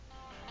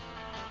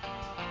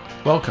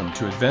Welcome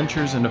to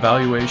Adventures in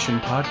Evaluation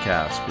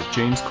Podcast with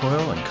James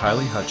Coyle and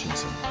Kylie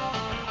Hutchinson.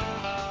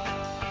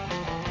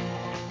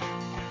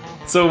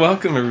 So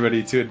welcome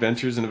everybody to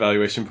Adventures in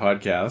Evaluation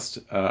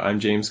Podcast. I'm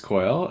James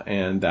Coyle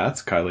and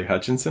that's Kylie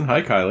Hutchinson.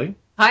 Hi Kylie.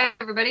 Hi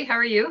everybody, how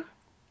are you?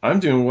 I'm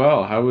doing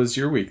well. How was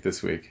your week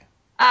this week?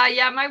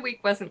 Yeah, my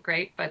week wasn't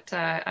great, but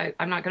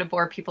I'm not going to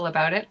bore people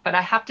about it. But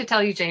I have to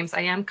tell you, James,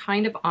 I am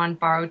kind of on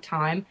borrowed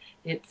time.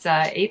 It's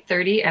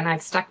 8:30, and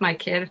I've stuck my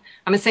kid.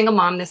 I'm a single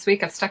mom this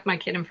week. I've stuck my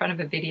kid in front of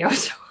a video,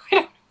 so I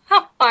don't know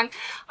how long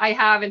I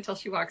have until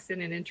she walks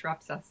in and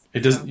interrupts us.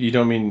 It doesn't. You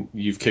don't mean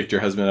you've kicked your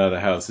husband out of the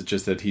house. It's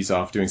just that he's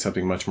off doing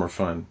something much more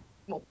fun.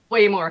 Well,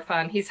 way more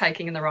fun. He's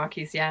hiking in the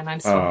Rockies, yeah, and I'm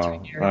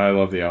sweltering Oh, here. I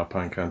love the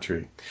Alpine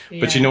country.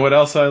 But you Yeah. know what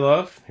else I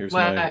love? Here's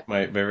my, What?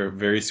 my very,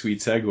 very sweet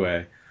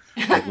segue.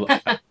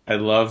 I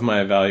love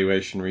my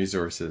evaluation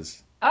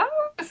resources. Oh,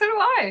 so do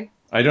I.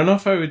 I don't know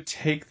if I would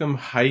take them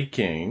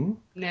hiking.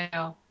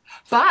 No.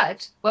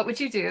 But what would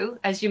you do,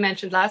 as you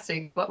mentioned last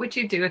week, what would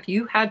you do if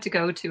you had to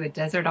go to a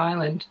desert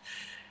island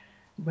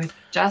with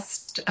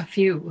just a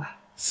few?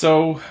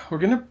 So we're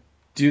gonna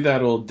do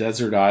that old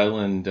desert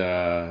island,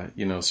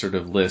 sort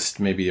of list.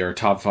 Maybe our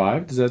top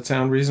five. Does that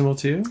sound reasonable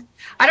to you?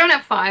 I don't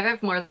have five. I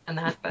have more than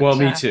that, Well,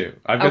 but me too.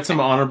 I've got okay. some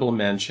honorable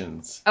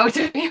mentions. Oh,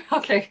 do you?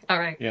 Okay. All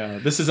right. Yeah,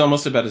 this is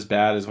almost about as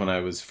bad as when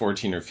I was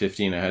 14 or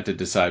 15. I had to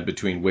decide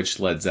between which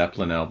Led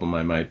Zeppelin album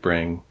I might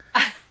bring.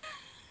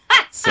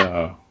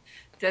 So,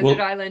 Desert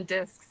well, Island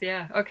discs.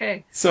 Yeah.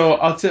 Okay. so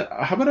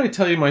how about I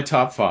tell you my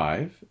top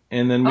five,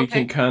 and then we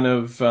can Okay. kind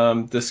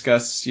of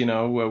discuss,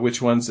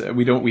 which ones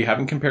we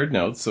haven't compared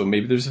notes, so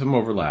maybe there's some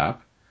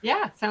overlap,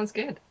 Yeah. Sounds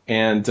good.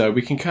 and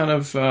we can kind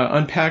of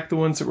unpack the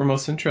ones that we're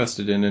most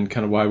interested in and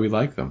kind of why we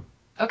like them.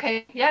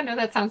 Okay. Yeah. No,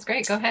 that sounds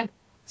great. Go ahead.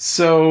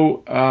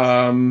 So,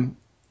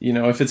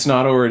 if it's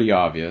not already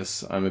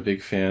obvious, I'm a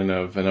big fan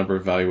of a number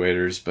of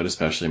evaluators, but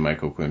especially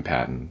Michael Quinn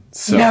Patton.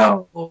 So,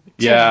 No, James.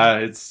 yeah,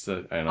 it's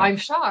I'm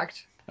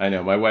shocked. I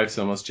know, my wife's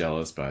almost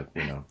jealous, but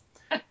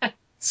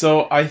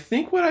So I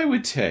think what I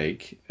would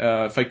take,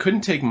 if I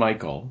couldn't take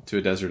Michael to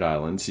a desert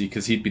island, see,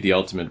 because he'd be the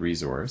ultimate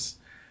resource,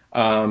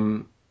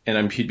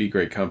 he'd be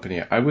great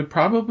company, I would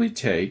probably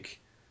take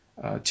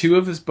two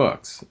of his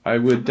books. I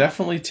would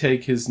definitely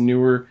take his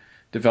newer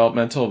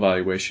developmental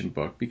evaluation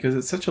book because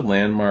it's such a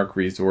landmark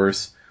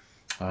resource.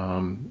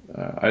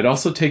 I'd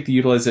also take the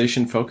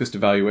utilization focused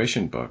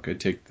evaluation book. I'd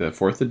take the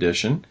fourth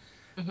edition,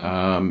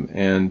 Hmm.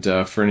 and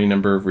for any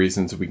number of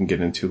reasons that we can get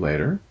into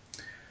later.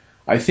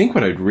 I think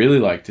what I'd really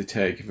like to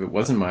take, if it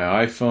wasn't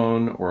my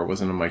iPhone or it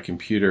wasn't on my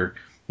computer,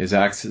 is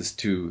access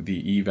to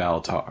the Eval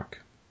Talk.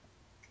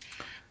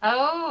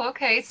 Oh,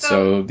 okay. So,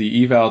 So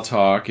the Eval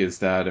Talk is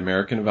that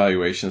American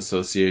Evaluation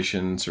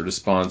Association sort of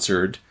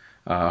sponsored,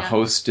 yeah.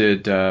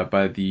 hosted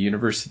by the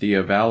University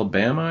of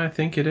Alabama, I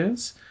think it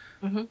is.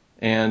 Hmm.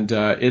 And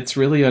it's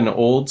really an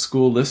old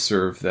school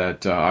listserv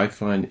that I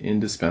find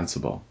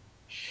indispensable.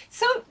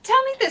 So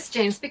tell me this,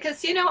 James,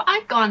 because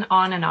I've gone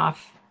on and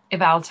off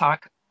Eval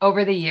Talk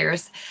over the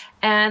years,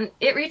 and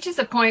it reaches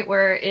a point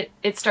where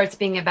it starts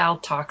being Eval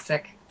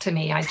toxic to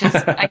me. I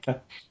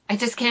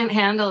just can't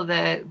handle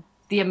the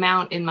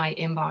amount in my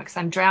inbox.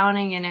 I'm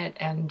drowning in it,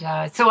 and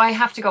so I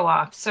have to go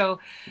off. So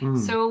Mm.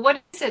 so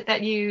what is it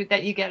that you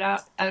get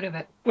out of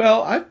it?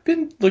 Well, I've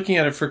been looking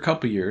at it for a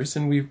couple of years,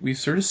 and we've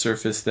sort of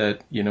surfaced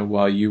that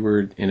while you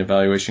were in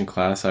evaluation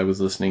class, I was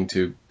listening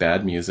to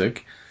bad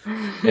music,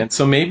 and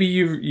so maybe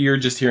you're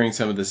just hearing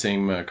some of the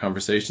same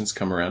conversations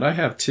come around. I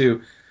have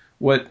too.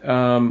 What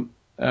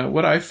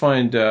I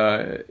find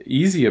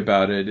easy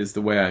about it is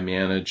the way I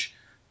manage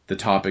the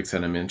topics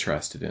that I'm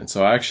interested in.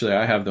 So actually,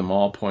 I have them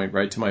all point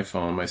right to my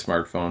phone, my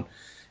smartphone,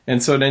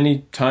 and so at any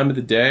time of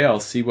the day, I'll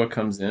see what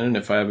comes in, and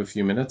if I have a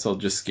few minutes, I'll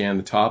just scan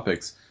the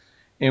topics.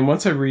 And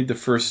once I read the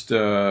first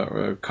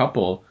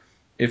couple,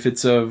 if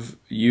it's of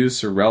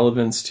use or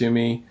relevance to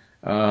me,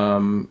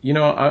 I'm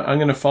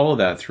going to follow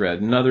that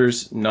thread. And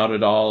others, not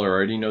at all, or I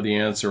already know the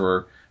answer,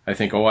 or I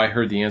think, oh, I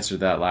heard the answer to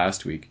that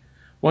last week.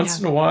 Once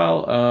Yeah. in a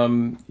while,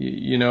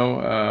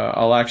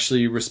 I'll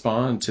actually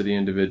respond to the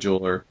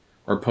individual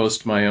or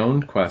post my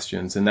own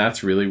questions, and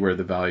that's really where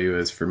the value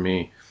is for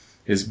me,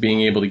 is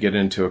being able to get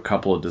into a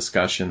couple of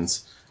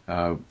discussions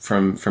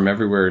from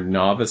everywhere,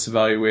 novice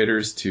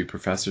evaluators to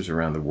professors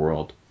around the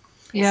world.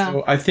 Yeah.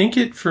 So I think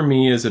it for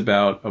me is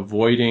about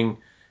avoiding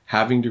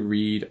having to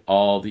read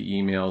all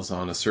the emails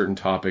on a certain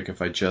topic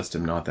if I just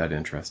am not that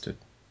interested.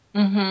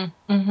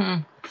 Mm-hmm.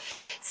 Mm-hmm.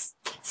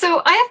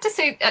 So I have to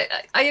say,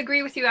 I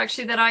agree with you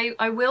actually that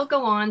I will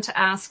go on to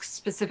ask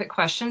specific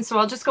questions. So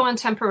I'll just go on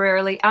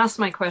temporarily, ask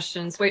my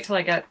questions, wait till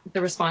I get the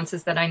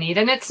responses that I need.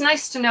 And it's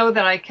nice to know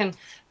that I can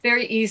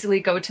very easily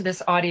go to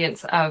this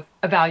audience of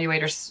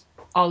evaluators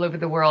all over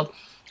the world.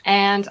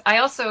 And I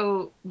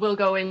also will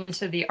go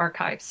into the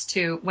archives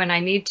too when I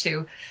need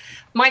to.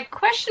 My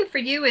question for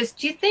you is,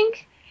 do you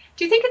think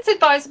it's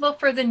advisable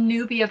for the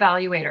newbie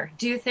evaluator?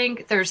 Do you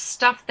think there's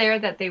stuff there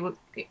that they will,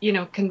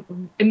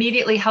 can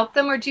immediately help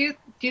them, or do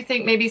you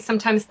think maybe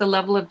sometimes the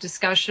level of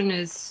discussion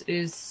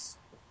is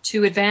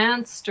too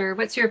advanced, or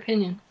what's your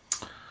opinion?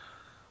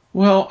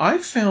 Well,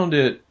 I've found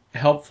it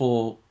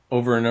helpful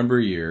over a number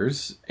of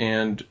years,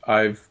 and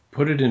I've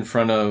put it in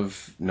front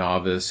of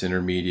novice,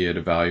 intermediate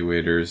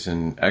evaluators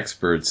and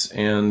experts,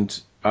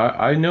 and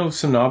I know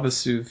some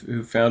novices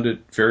who found it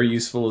very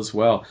useful as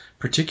well,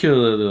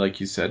 particularly like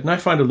you said, and I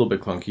find it a little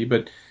bit clunky,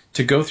 but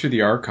to go through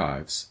the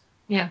archives.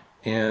 Yeah.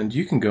 And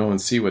you can go and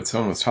see what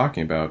someone was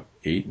talking about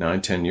 8,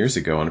 9, 10 years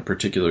ago on a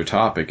particular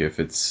topic if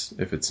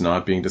it's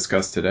not being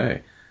discussed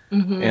today.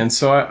 Mm-hmm. And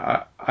so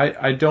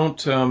I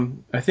don't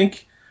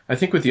I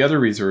think with the other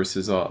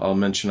resources I'll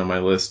mention on my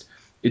list,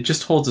 it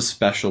just holds a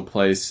special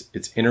place.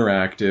 It's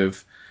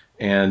interactive,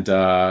 and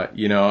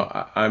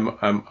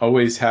I'm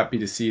always happy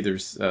to see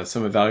there's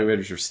some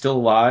evaluators are still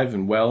alive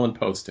and well and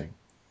posting.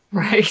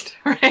 Right,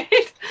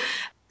 right.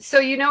 So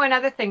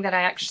another thing that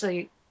I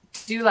actually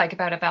do like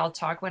about Eval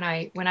Talk when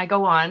I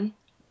go on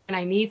and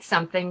I need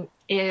something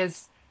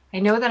is I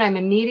know that I'm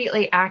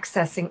immediately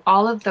accessing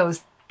all of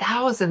those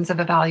thousands of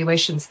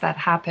evaluations that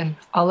happen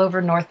all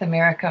over North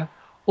America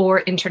or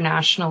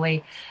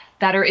internationally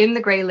that are in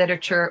the gray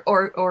literature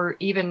or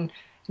even,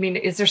 I mean,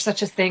 is there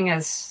such a thing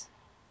as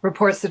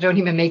reports that don't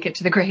even make it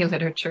to the gray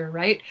literature,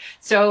 right?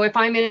 So if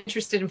I'm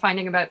interested in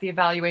finding about the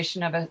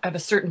evaluation of a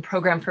certain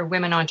program for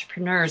women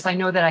entrepreneurs, I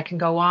know that I can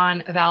go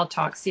on Eval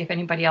Talk, see if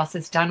anybody else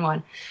has done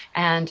one.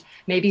 And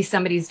maybe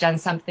somebody's done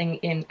something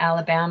in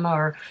Alabama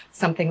or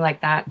something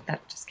like that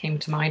that just came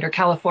to mind, or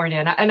California.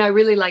 And I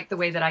really like the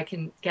way that I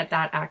can get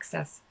that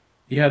access.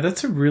 Yeah,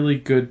 that's a really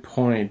good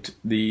point.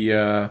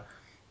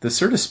 The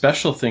sort of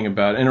special thing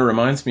about it, and it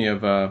reminds me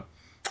of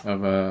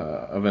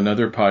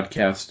another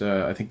podcast,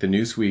 I think the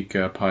Newsweek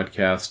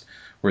podcast,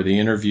 where they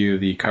interview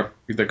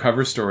the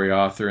cover story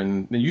author,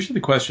 and usually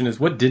the question is,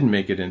 what didn't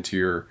make it into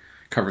your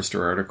cover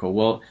story article?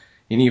 Well,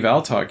 in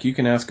Eval Talk, you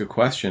can ask a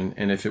question,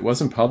 and if it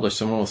wasn't published,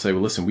 someone will say,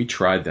 well, listen, we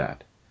tried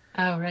that.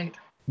 Oh, right.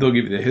 They'll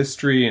give you the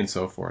history and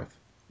so forth.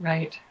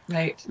 Right,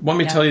 right. Want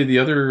me to Yeah. tell you the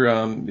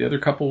other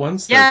couple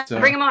ones Yeah, that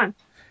bring them on.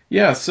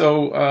 yeah,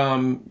 so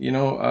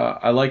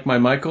I like my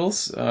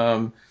Michaels.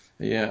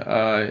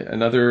 Yeah,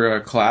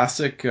 another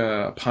classic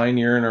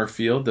pioneer in our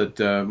field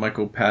that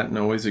Michael Patton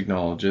always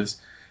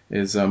acknowledges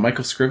is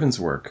Michael Scriven's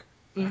work.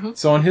 Hmm.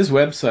 So on his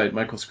website,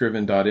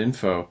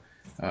 michaelscriven.info,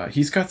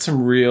 he's got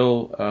some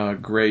real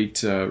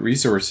great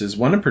resources.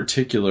 One in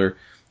particular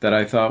that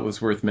I thought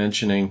was worth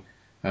mentioning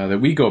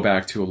that we go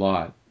back to a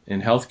lot.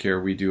 In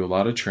healthcare, we do a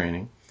lot of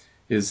training,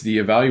 is the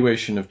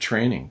evaluation of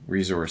training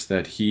resource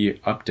that he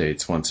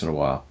updates once in a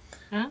while.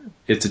 Ah.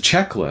 It's a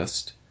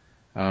checklist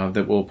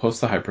that we'll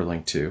post the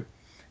hyperlink to.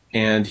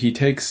 And he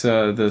takes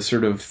the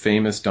sort of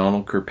famous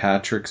Donald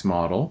Kirkpatrick's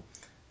model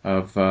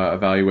of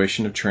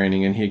evaluation of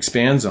training, and he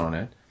expands on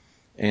it.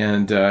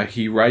 And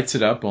he writes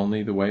it up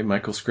only the way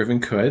Michael Scriven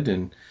could,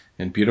 in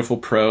beautiful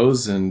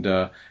prose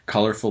and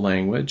colorful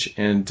language.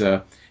 And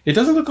it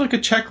doesn't look like a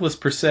checklist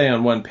per se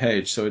on one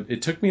page, so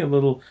it took me a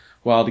little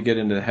while to get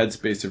into the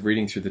headspace of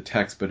reading through the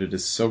text, but it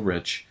is so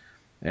rich,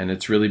 and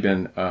it's really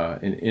been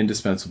an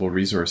indispensable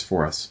resource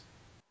for us.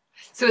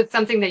 So it's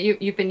something that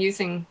you've been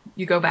using,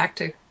 you go back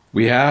to.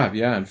 We have,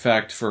 yeah. In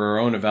fact, for our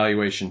own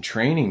evaluation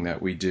training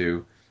that we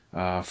do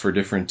for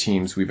different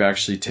teams, we've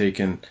actually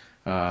taken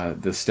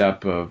the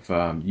step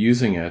of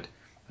using it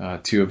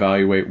to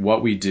evaluate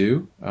what we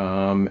do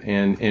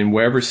and in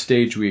wherever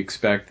stage we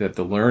expect that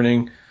the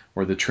learning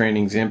or the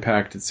training's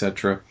impact,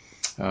 etc.,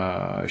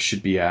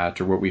 should be at,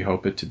 or what we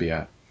hope it to be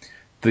at.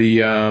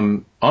 The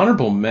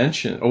honorable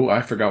mention, oh,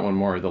 I forgot one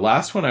more. The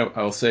last one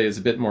I'll say is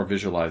a bit more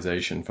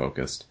visualization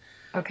focused.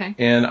 Okay.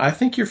 And I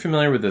think you're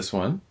familiar with this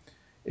one.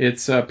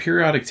 It's a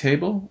periodic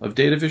table of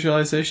data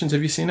visualizations.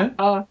 Have you seen it?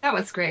 Oh, that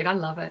was great. I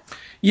love it.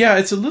 Yeah,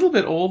 it's a little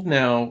bit old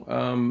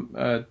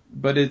now,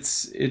 but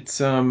it's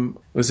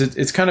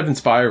kind of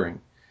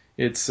inspiring.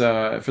 It's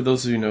for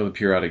those of you who know the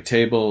periodic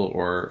table,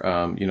 or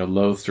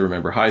loath to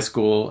remember high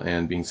school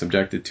and being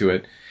subjected to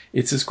it.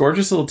 It's this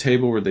gorgeous little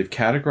table where they've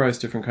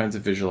categorized different kinds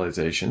of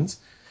visualizations,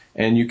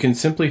 and you can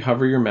simply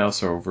hover your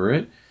mouse over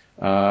it,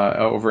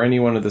 over any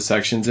one of the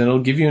sections, and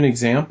it'll give you an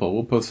example.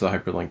 We'll post the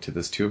hyperlink to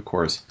this too, of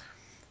course.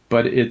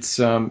 But it's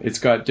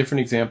got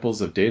different examples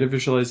of data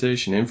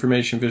visualization,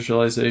 information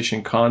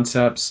visualization,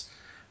 concepts,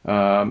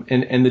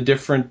 and the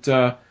different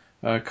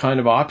kind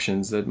of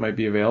options that might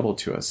be available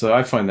to us. So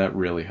I find that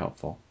really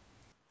helpful.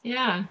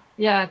 Yeah.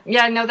 Yeah.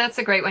 Yeah. No, that's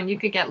a great one. You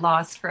could get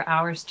lost for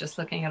hours just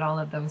looking at all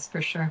of those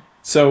for sure.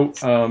 So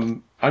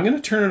I'm going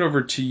to turn it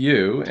over to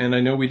you, and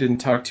I know we didn't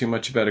talk too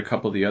much about a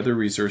couple of the other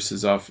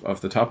resources off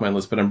the top of my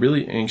list, but I'm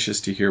really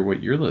anxious to hear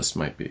what your list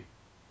might be.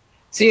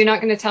 So you're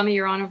not going to tell me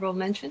your honorable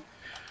mention?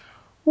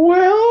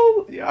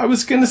 Well, I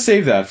was going to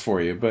save that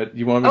for you, but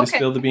you want me to Okay.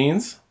 spill the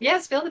beans? Yeah,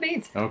 spill the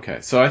beans. Okay,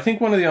 so I think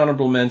one of the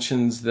honorable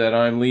mentions that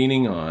I'm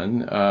leaning on,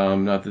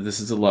 not that this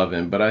is a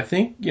love-in, but I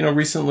think,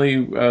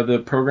 recently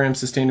the program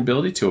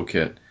sustainability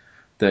toolkit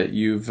that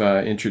you've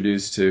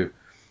introduced to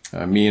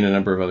me and a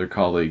number of other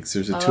colleagues.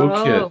 There's a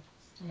toolkit. Oh,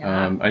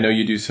 yeah. I know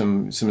you do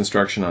some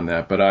instruction on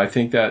that, but I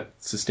think that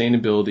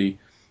sustainability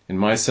in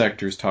my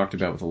sector is talked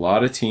about with a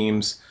lot of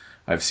teams.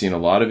 I've seen a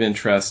lot of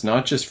interest,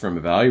 not just from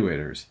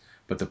evaluators,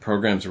 but the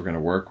programs we're going to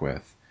work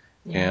with.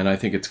 Yeah. And I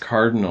think it's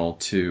cardinal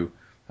to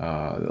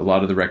a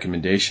lot of the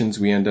recommendations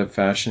we end up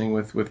fashioning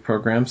with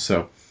programs.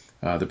 So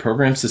the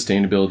Program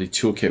Sustainability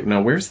Toolkit.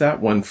 Now, where's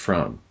that one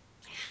from?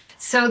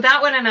 So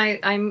that one,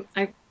 and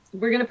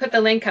we're going to put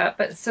the link up,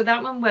 but so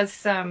that one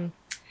was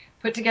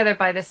put together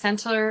by the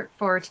Center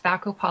for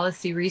Tobacco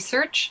Policy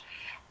Research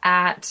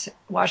at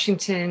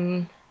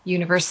Washington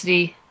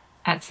University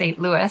at St.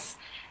 Louis.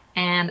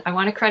 And I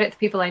want to credit the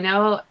people I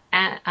know.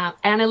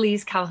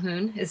 Annalise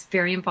Calhoun is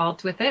very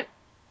involved with it.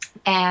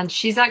 And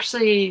she's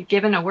actually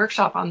given a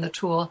workshop on the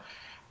tool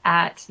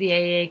at the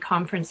AAA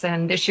conference.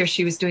 And this year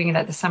she was doing it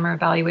at the Summer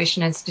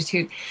Evaluation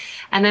Institute.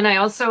 And then I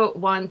also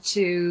want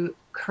to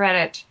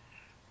credit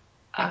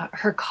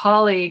her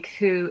colleague,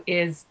 who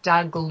is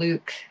Doug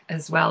Luke,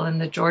 as well, in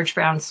the George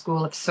Brown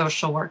School of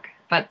Social Work.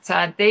 But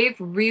they've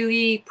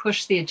really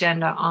pushed the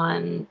agenda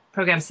on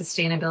program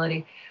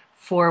sustainability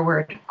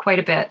forward quite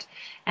a bit.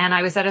 And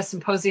I was at a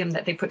symposium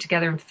that they put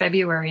together in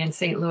February in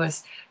St.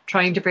 Louis,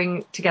 trying to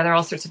bring together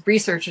all sorts of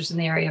researchers in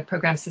the area of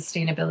program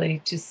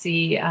sustainability to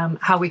see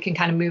how we can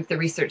kind of move the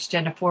research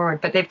agenda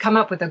forward. But they've come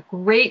up with a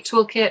great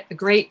toolkit, a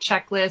great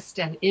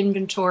checklist and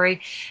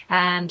inventory.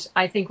 And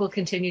I think we'll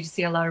continue to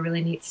see a lot of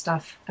really neat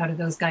stuff out of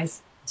those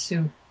guys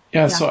soon.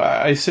 Yeah, so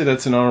I say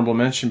that's an honorable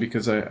mention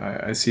because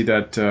I see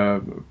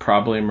that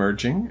probably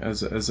emerging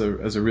as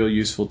a real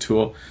useful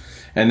tool.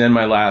 And then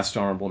my last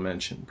honorable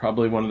mention,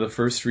 probably one of the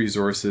first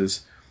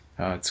resources.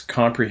 It's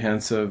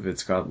comprehensive.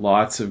 It's got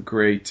lots of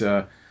great,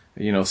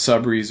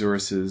 sub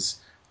resources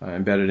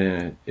embedded in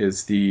it.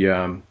 Is the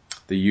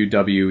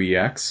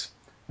UWEX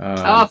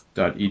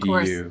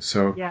 .edu.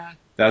 So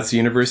that's the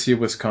University of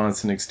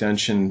Wisconsin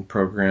Extension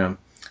Program.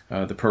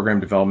 The program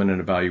development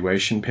and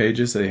evaluation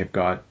pages. They have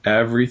got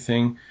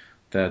everything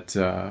that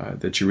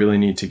you really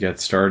need to get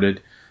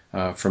started,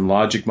 from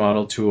logic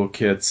model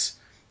toolkits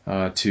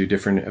to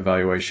different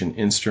evaluation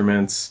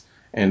instruments,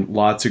 and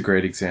lots of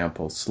great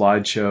examples,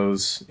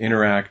 slideshows,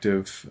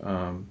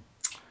 interactive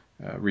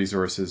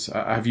resources.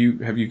 Have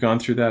you gone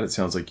through that? It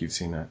sounds like you've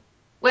seen that.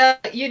 Well,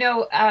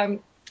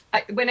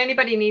 when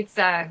anybody needs,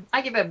 I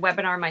give a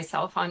webinar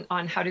myself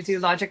on how to do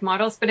logic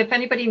models, but if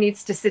anybody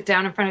needs to sit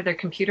down in front of their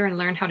computer and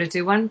learn how to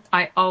do one,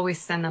 I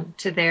always send them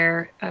to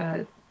their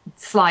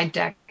slide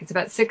deck. It's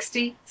about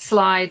 60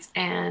 slides,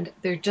 and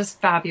they're just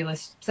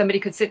fabulous. Somebody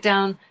could sit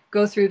down,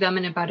 go through them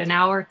in about an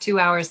hour, 2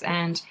 hours,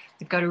 and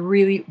they've got a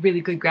really,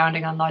 really good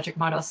grounding on logic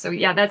models. So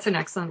yeah, that's an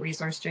excellent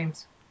resource,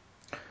 James.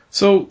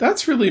 So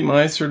that's really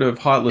my sort of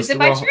hot list. Is it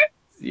my turn?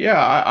 Yeah,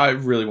 I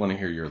really want to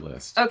hear your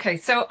list. Okay,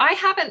 so I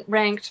haven't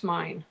ranked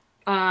mine.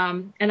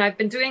 And I've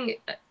been doing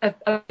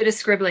a bit of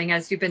scribbling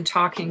as you've been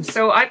talking.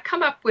 So I've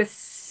come up with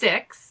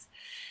 6.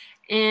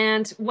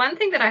 And one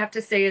thing that I have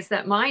to say is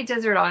that my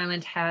desert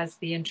island has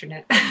the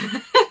internet.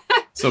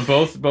 So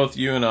both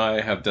you and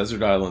I have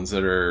desert islands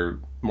that are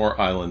more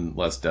island,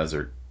 less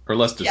desert, or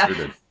less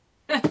deserted.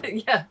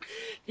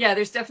 Yeah,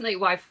 there's definitely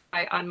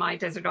Wi-Fi on my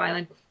desert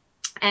island.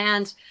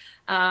 And,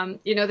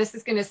 this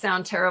is going to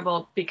sound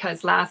terrible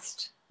because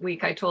last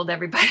week I told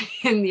everybody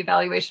in the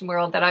evaluation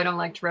world that I don't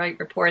like to write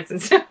reports.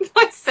 And so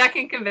my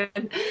second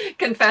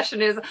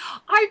confession is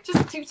I'm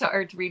just too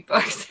tired to read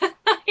books.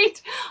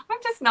 I'm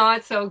just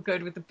not so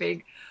good with the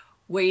big,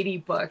 weighty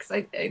books.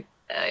 I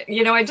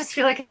just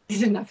feel like I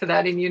did enough of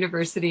that in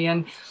university.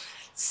 And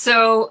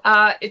so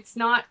it's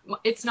not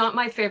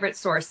my favorite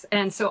source.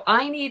 And so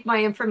I need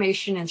my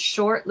information in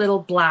short little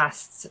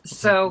blasts.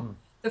 So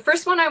the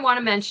first one I want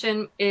to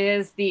mention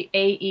is the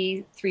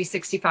AE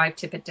 365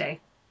 Tippet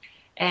Day.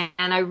 And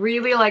I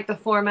really like the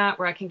format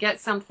where I can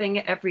get something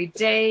every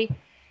day,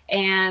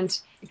 and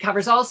it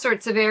covers all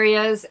sorts of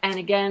areas. And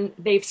again,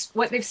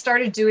 what they've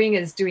started doing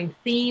is doing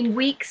theme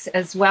weeks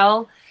as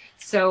well.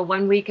 So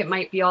one week it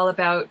might be all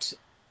about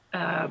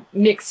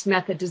mixed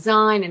method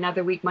design.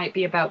 Another week might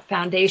be about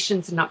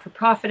foundations and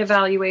not-for-profit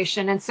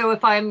evaluation. And so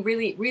if I'm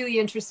really, really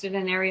interested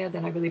in an area,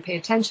 then I really pay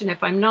attention.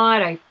 If I'm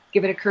not, I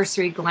give it a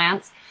cursory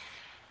glance.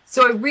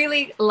 So I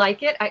really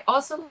like it. I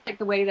also like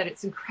the way that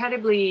it's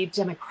incredibly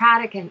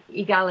democratic and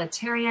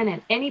egalitarian,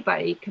 and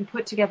anybody can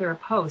put together a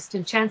post,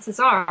 and chances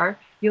are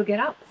you'll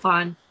get up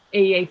on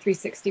AEA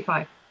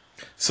 365.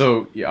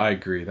 So yeah, I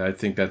agree. I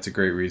think that's a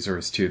great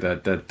resource too.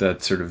 That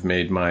sort of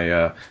made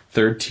my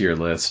third tier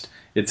list.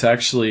 It's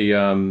actually,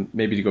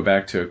 maybe to go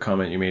back to a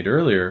comment you made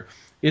earlier,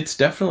 it's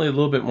definitely a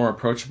little bit more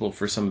approachable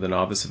for some of the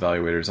novice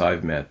evaluators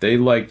I've met. They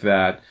like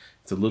that.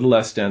 It's a little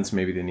less dense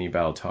maybe than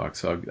EvalTalk,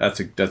 so that's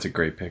a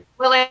great pick.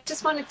 Well, I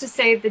just wanted to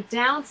say the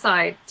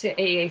downside to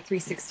AA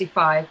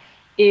 365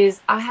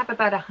 is I have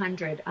about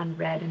 100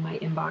 unread in my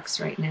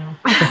inbox right now,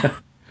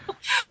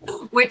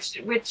 which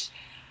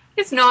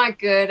is not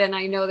good. And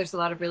I know there's a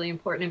lot of really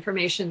important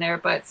information there,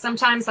 but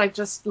sometimes I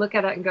just look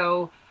at it and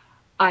go,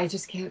 I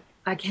just can't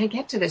I can't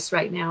get to this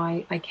right now.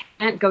 I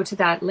can't go to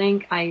that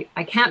link. I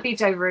can't be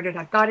diverted.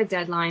 I've got a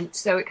deadline.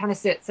 So it kind of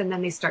sits and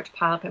then they start to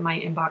pile up in my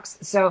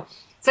inbox. So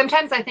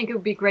sometimes I think it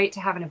would be great to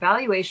have an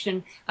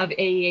evaluation of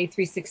AEA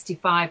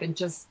 365 and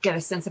just get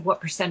a sense of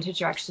what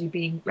percentage are actually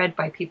being read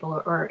by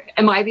people, or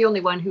am I the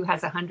only one who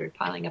has 100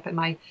 piling up in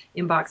my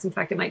inbox? In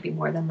fact, it might be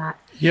more than that.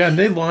 Yeah, and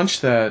they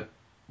launched that,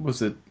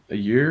 was it a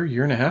year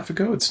and a half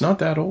ago? It's not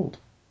that old.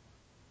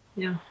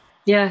 Yeah.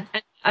 Yeah.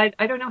 And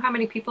I don't know how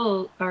many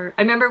people are.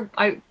 I remember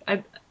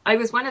I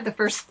was one of the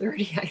first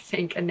 30, I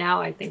think, and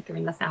now I think they're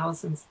in the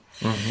thousands.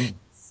 Hmm.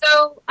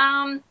 So,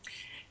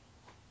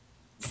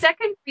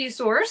 second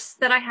resource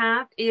that I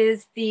have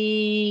is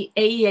the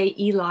AEA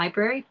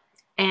e-library.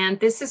 And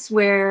this is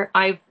where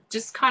I've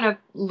just kind of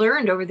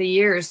learned over the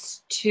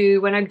years to,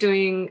 when I'm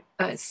doing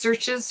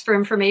searches for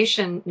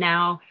information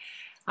now,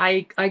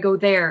 I go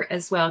there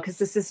as well, because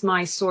this is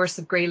my source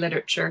of gray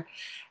literature.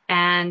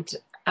 And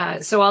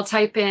so I'll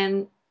type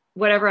in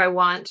whatever I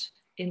want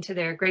into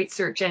their great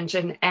search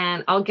engine,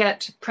 and I'll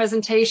get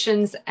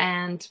presentations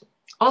and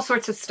all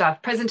sorts of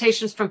stuff.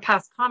 Presentations from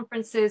past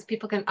conferences.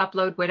 People can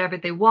upload whatever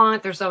they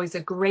want. There's always a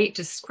great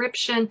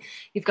description.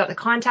 You've got the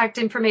contact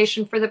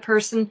information for the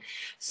person.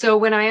 So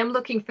when I am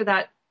looking for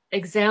that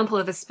example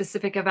of a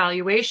specific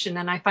evaluation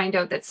and I find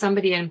out that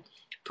somebody in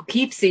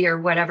Poughkeepsie or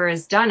whatever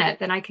has done it,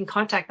 then I can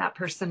contact that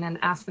person and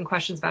ask them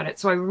questions about it.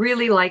 So I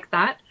really like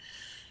that.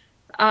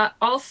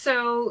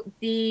 Also,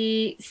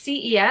 the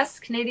CES,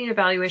 Canadian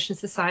Evaluation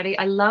Society,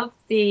 I love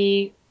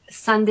the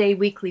Sunday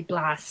weekly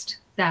blast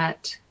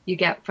that you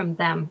get from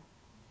them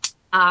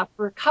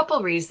for a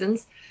couple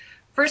reasons.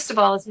 First of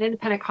all, as an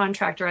independent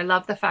contractor, I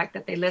love the fact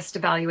that they list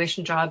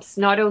evaluation jobs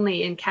not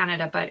only in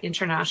Canada but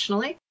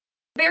internationally.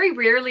 Very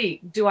rarely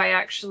do I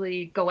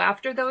actually go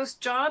after those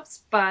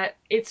jobs, but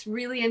it's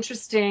really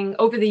interesting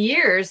over the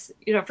years,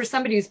 for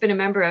somebody who's been a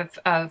member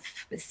of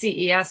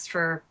CES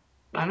for,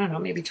 I don't know,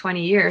 maybe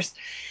 20 years.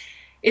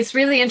 It's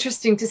really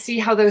interesting to see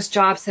how those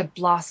jobs have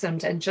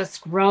blossomed and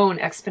just grown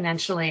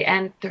exponentially.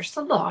 And there's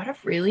a lot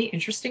of really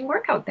interesting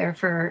work out there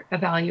for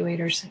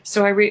evaluators.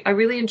 So I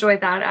really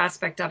enjoyed that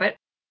aspect of it.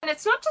 And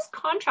it's not just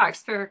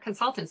contracts for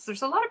consultants.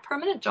 There's a lot of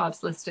permanent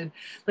jobs listed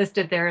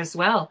there as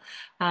well.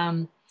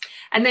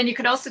 And then you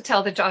can also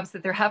tell the jobs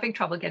that they're having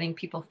trouble getting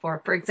people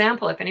for. For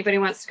example, if anybody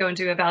wants to go and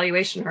do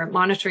evaluation or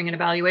monitoring and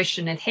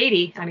evaluation in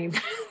Haiti, I mean,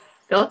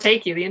 they'll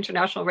take you. The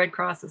International Red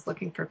Cross is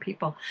looking for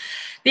people.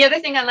 The other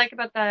thing I like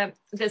about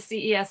the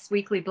CES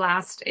Weekly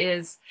Blast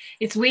is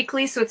it's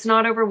weekly, so it's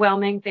not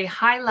overwhelming. They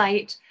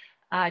highlight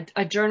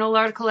a journal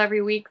article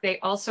every week. They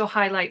also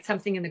highlight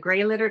something in the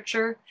gray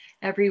literature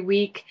every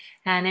week,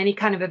 and any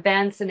kind of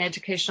events and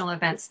educational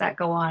events that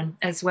go on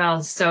as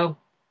well. So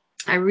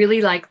I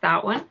really like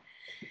that one.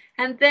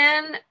 And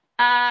then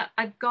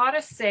I've got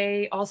to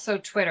say also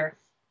Twitter.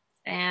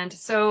 And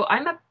so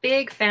I'm a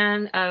big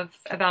fan of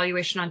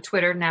evaluation on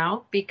Twitter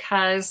now,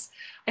 because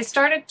I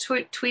started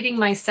tweeting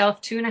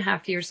myself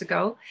 2.5 years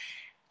ago.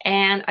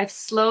 And I've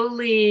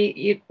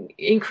slowly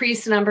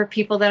increased the number of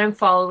people that I'm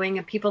following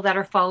and people that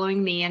are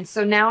following me. And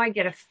so now I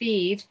get a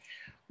feed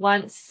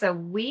once a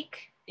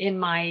week in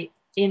my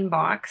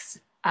inbox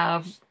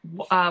of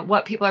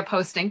what people are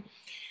posting.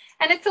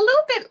 And it's a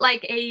little bit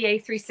like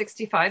AEA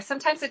 365.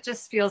 Sometimes it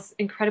just feels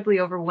incredibly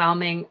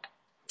overwhelming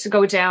to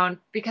go down,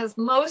 because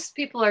most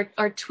people are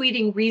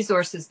tweeting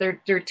resources. They're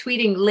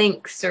tweeting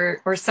links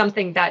or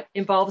something that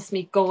involves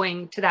me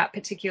going to that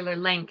particular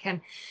link.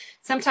 And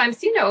sometimes,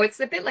 it's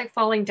a bit like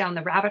falling down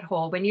the rabbit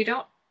hole. When you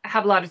don't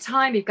have a lot of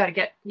time, you've got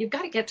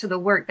to get to the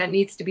work that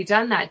needs to be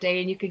done that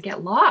day, and you could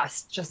get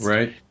lost just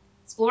Right.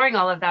 exploring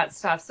all of that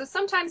stuff. So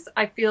sometimes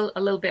I feel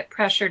a little bit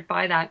pressured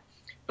by that.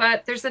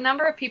 But there's a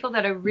number of people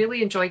that I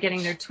really enjoy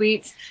getting their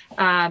tweets.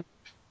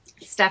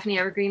 Stephanie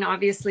Evergreen,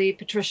 obviously,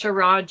 Patricia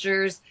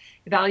Rogers,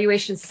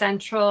 Evaluation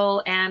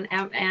Central, and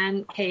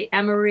Kay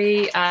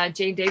Emery.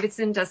 Jane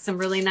Davidson does some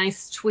really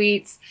nice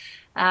tweets.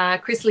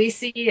 Chris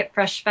Lisi at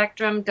Fresh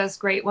Spectrum does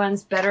great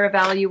ones. Better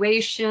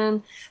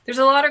Evaluation. There's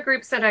a lot of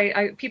groups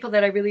that people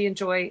that I really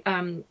enjoy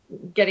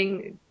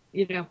getting,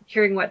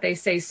 hearing what they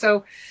say.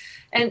 So,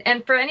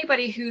 and for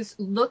anybody who's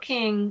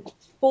looking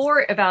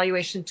for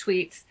evaluation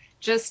tweets,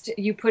 just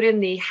you put in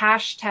the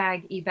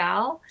hashtag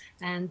eval,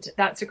 and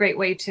that's a great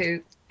way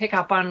to pick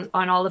up on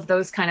all of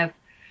those kind of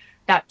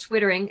that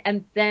twittering.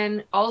 And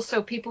then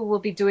also people will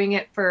be doing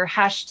it for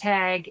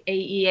hashtag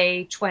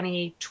AEA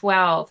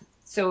 2012.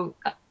 So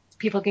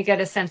people can get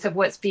a sense of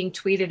what's being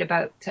tweeted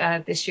about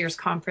this year's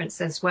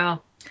conference as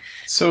well.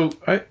 So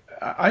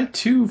I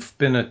too have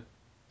been a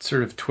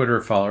sort of Twitter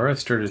follower. I've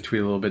started to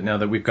tweet a little bit now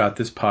that we've got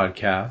this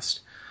podcast.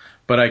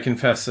 But I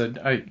confess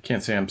that I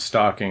can't say I'm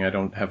stalking. I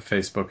don't have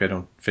Facebook. I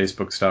don't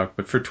Facebook stalk.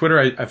 But for Twitter,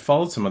 I've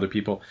followed some other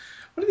people.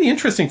 One of the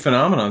interesting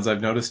phenomenons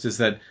I've noticed is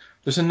that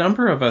there's a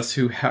number of us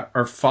who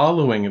are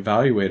following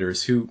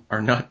evaluators who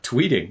are not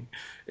tweeting.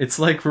 It's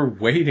like we're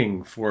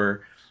waiting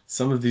for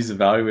some of these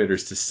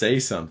evaluators to say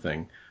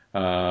something.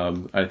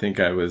 I think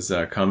I was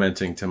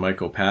commenting to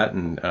Michael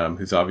Patton,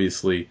 who's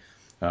obviously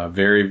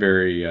very,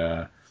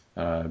 very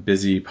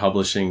busy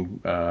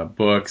publishing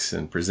books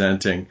and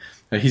presenting.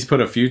 He's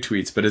put a few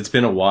tweets, but it's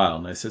been a while.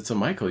 And I said, so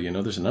Michael,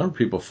 there's a number of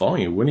people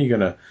following you. When are you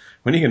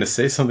gonna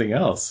say something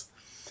else?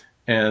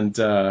 And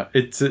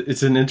it's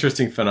an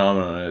interesting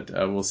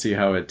phenomenon. We'll see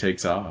how it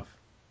takes off.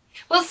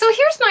 Well, so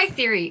here's my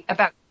theory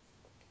about.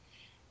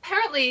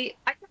 Apparently,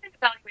 I did an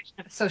evaluation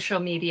of a social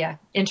media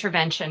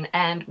intervention,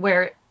 and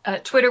where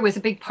Twitter was a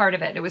big part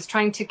of it. It was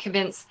trying to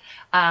convince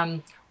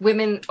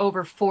women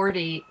over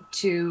 40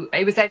 to.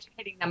 It was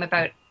educating them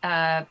about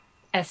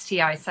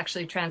STI,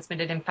 sexually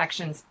transmitted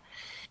infections.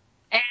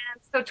 And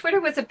so Twitter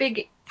was a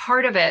big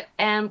part of it.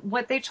 And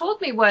what they told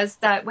me was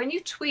that when you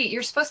tweet,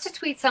 you're supposed to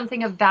tweet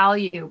something of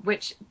value,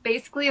 which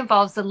basically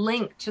involves a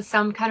link to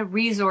some kind of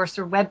resource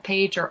or web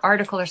page or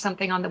article or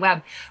something on the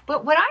web.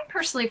 But what I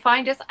personally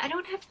find is I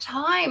don't have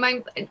time.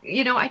 I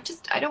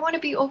don't want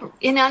to be over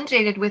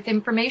inundated with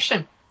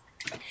information.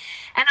 And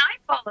I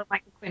follow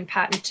Michael Quinn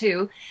Patton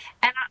too.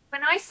 And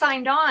when I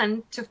signed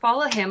on to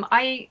follow him,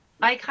 I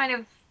kind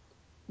of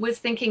was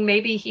thinking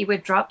maybe he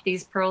would drop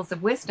these pearls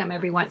of wisdom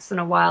every once in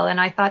a while. And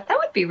I thought that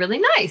would be really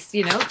nice,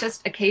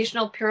 just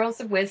occasional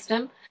pearls of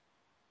wisdom,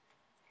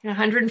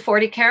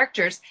 140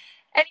 characters.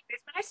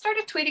 Anyways, when I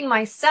started tweeting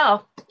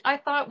myself, I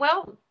thought,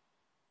 well,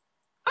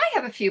 I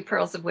have a few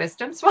pearls of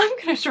wisdom, so I'm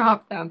going to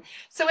drop them.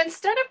 So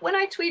instead of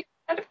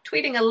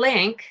tweeting a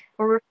link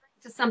or referring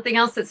to something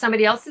else that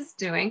somebody else is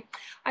doing,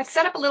 I've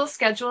set up a little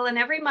schedule, and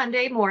every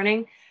Monday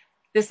morning,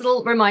 this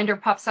little reminder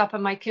pops up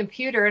on my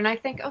computer, and I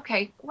think,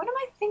 okay, what am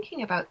I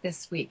thinking about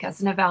this week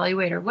as an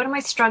evaluator? What am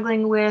I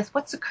struggling with?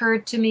 What's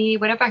occurred to me?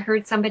 What have I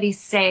heard somebody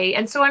say?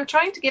 And so I'm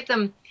trying to give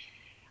them,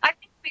 I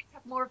think we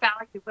have more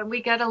value when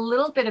we get a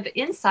little bit of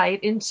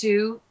insight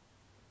into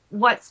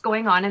what's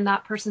going on in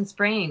that person's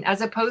brain,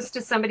 as opposed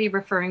to somebody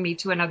referring me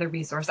to another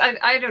resource.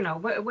 I don't know.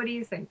 What do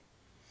you think?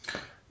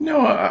 No,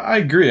 I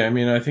agree. I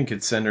mean, I think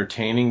it's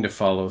entertaining to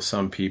follow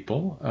some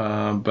people,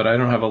 but I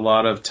don't have a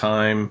lot of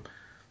time,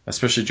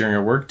 especially during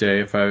a work day,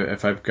 if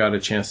I've got a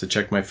chance to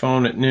check my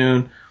phone at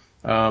noon.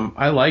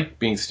 I like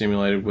being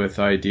stimulated with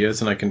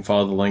ideas, and I can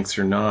follow the links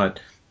or not.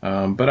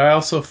 But I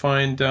also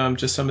find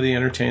just some of the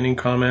entertaining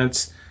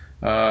comments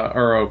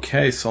are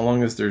okay, so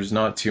long as there's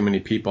not too many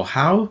people.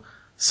 How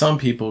some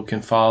people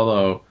can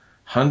follow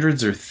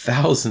hundreds or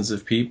thousands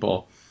of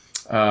people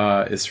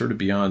is sort of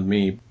beyond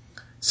me.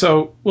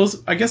 So,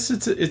 I guess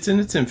it's in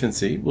its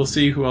infancy. We'll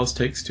see who else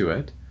takes to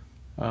it.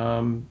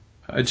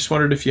 I just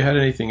wondered if you had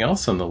anything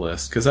else on the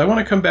list, because I want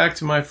to come back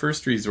to my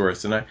first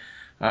resource, and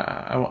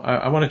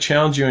I want to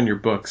challenge you on your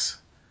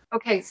books.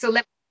 Okay, so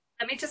let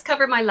me just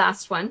cover my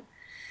last one.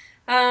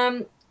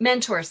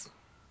 Mentors.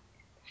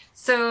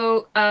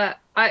 So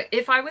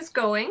if I was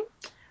going,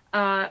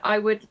 I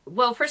would,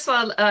 well, first of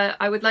all,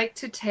 I would like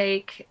to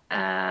take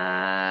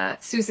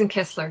Susan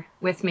Kistler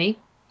with me,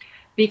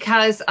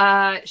 because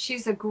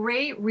she's a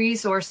great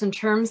resource in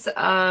terms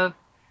of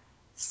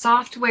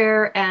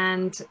software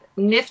and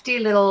nifty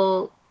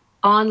little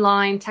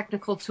online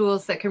technical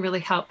tools that can really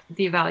help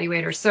the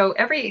evaluator. So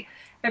every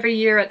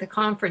year at the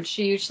conference,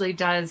 she usually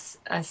does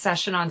a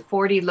session on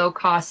 40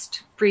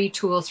 low-cost free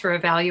tools for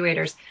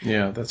evaluators.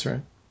 Yeah, that's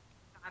right.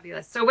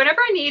 Fabulous. So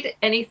whenever I need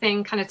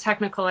anything kind of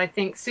technical, I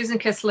think Susan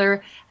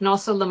Kistler and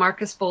also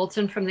Lamarcus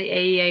Bolton from the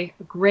AEA,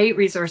 great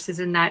resources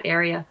in that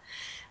area.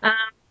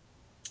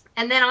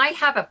 And then I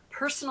have a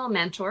personal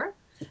mentor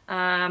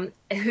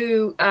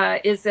who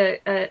is an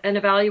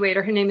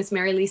evaluator. Her name is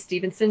Mary Lee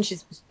Stevenson.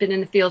 She's been in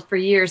the field for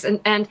years,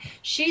 and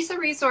she's a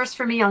resource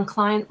for me on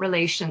client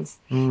relations.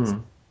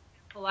 Mm.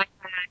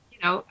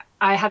 So,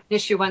 I had an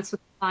issue once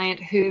with a client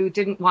who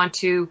didn't want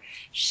to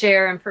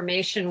share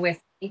information with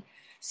me.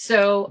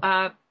 So,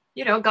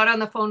 got on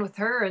the phone with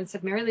her and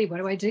said, Mary Lee, what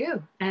do I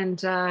do? And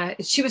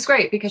she was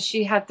great, because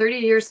she had 30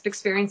 years of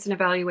experience in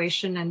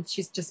evaluation, and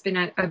she's just been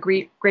a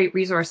great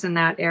resource in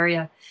that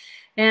area.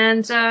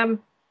 And I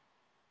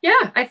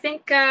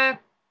think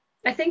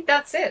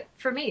that's it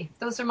for me.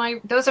 Those are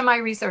my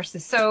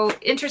resources. So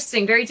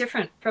interesting, very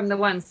different from the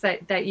ones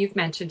that you've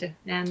mentioned.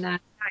 And I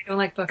don't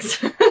like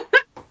books.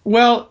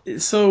 Well,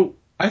 so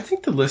I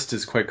think the list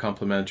is quite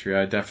complimentary.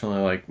 I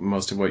definitely like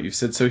most of what you've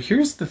said. So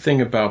here's the thing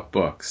about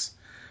books.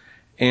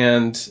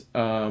 And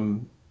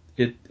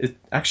it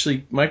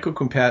actually, Michael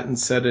Quinn Patton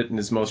said it in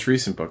his most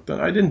recent book.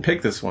 I didn't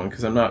pick this one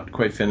because I'm not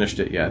quite finished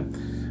it yet.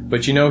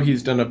 But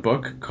he's done a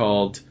book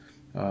called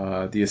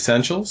The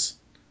Essentials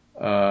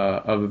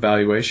of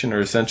Evaluation,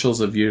 or Essentials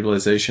of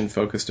Utilization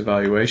Focused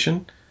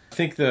Evaluation. I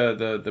think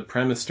the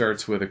premise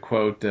starts with a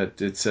quote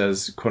that it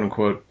says, quote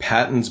unquote,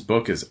 Patton's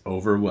book is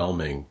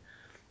overwhelming.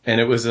 And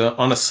it was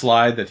on a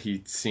slide that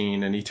he'd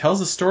seen. And he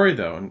tells a story,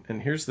 though.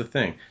 And here's the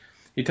thing.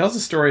 He tells a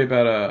story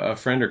about a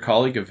friend or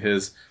colleague of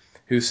his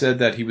who said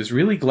that he was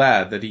really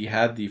glad that he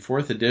had the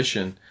fourth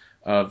edition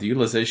of the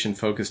Utilization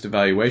Focused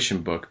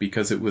Evaluation book,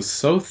 because it was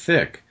so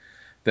thick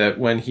that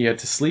when he had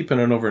to sleep in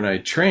an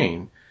overnight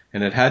train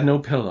and it had no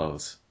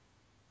pillows,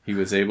 he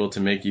was able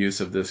to make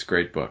use of this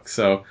great book.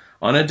 So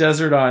on a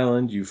desert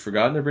island, you've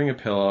forgotten to bring a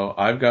pillow.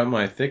 I've got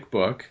my thick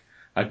book.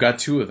 I've got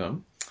two of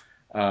them.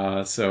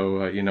 At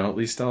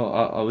least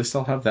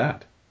I'll have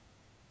that.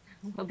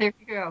 Well, there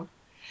you go.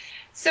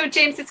 So,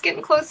 James, it's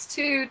getting close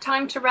to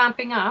time to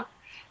wrapping up.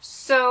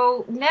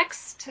 So,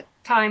 next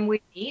time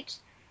we meet,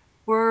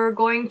 we're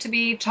going to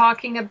be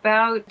talking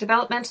about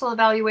developmental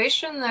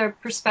evaluation, the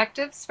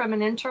perspectives from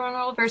an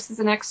internal versus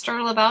an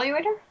external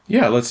evaluator.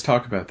 Yeah, let's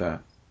talk about that.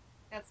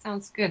 That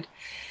sounds good.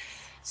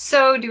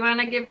 So, do you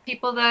want to give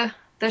people the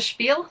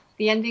spiel,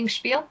 the ending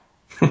spiel?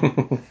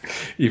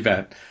 You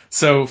bet.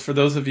 So, for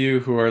those of you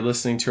who are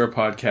listening to our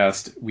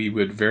podcast, we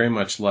would very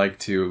much like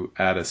to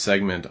add a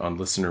segment on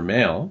listener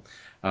mail.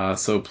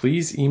 So,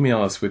 please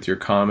email us with your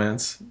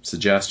comments,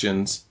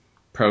 suggestions,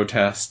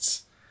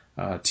 protests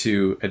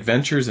to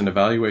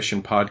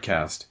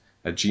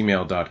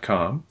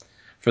adventuresandevaluationpodcast@gmail.com.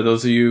 For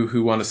those of you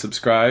who want to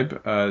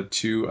subscribe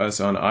to us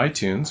on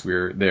iTunes,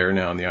 we're there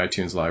now in the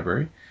iTunes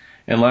library.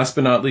 And last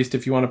but not least,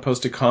 if you want to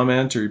post a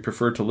comment or you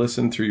prefer to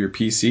listen through your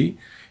PC,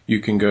 you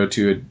can go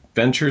to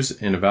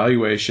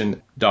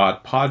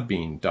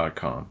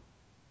adventuresanevaluation.podbean.com.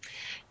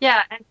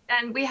 Yeah,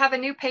 and we have a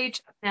new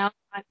page up now,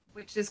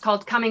 which is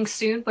called Coming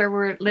Soon, where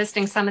we're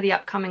listing some of the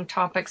upcoming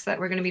topics that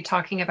we're going to be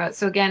talking about.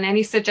 So again,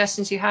 any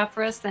suggestions you have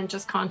for us, then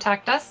just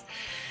contact us.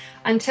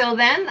 Until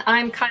then,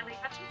 I'm Kylie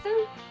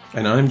Hutchinson.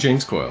 And I'm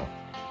James Coyle.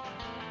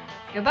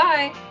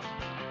 Goodbye.